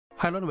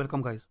Hello and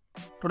welcome guys.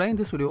 Today in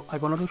this video I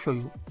wanted to show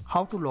you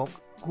how to lock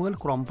Google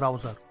Chrome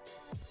browser.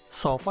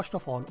 So first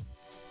of all,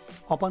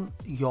 open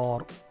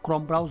your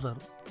Chrome browser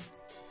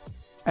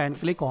and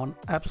click on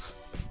apps.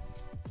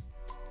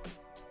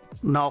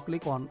 Now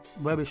click on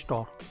web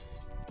store.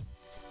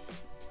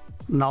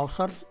 Now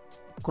search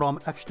Chrome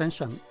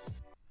extension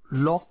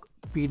lock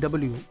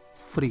PW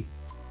free.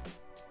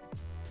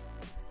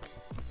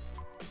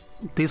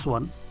 This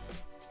one.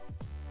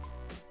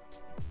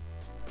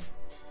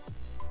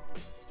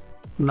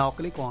 Now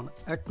click on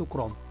add to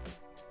Chrome.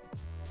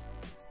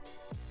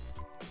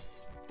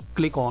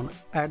 Click on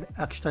add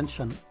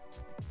extension.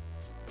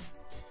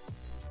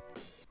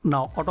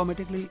 Now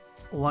automatically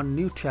one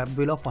new tab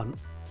will open.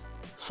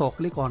 So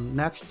click on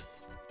next.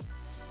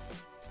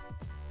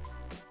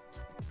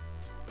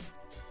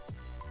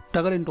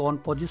 Toggle into on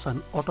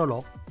position auto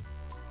lock.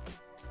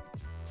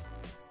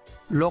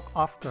 Lock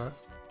after,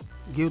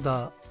 give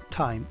the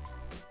time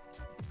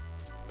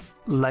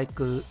like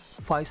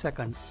 5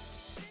 seconds.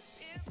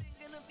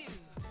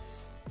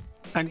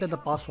 Enter the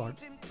password.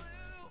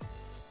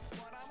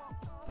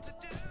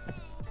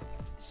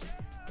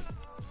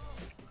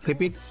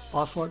 Repeat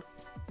password.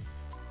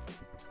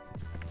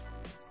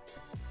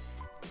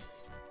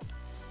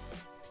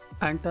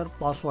 Enter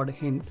password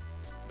hint.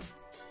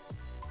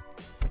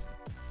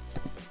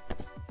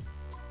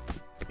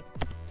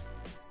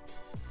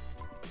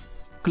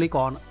 Click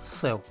on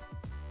save.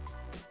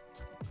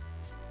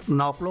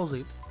 Now close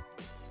it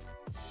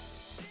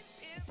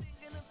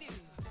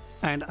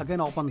and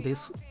again open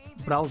this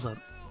browser.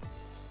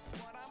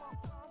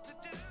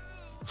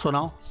 So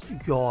now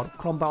your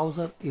Chrome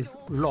browser is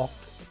locked.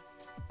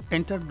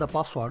 Enter the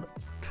password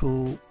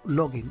to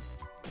login.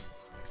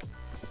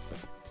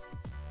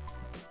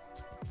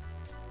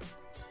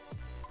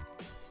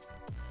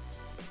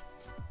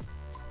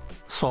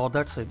 So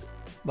that's it.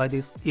 By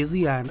this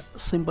easy and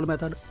simple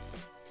method,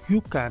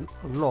 you can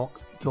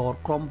lock your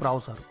Chrome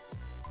browser.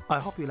 I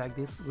hope you like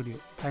this video.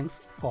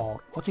 Thanks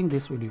for watching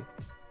this video.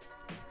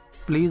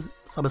 Please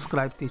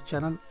subscribe this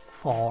channel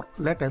for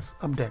latest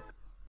update.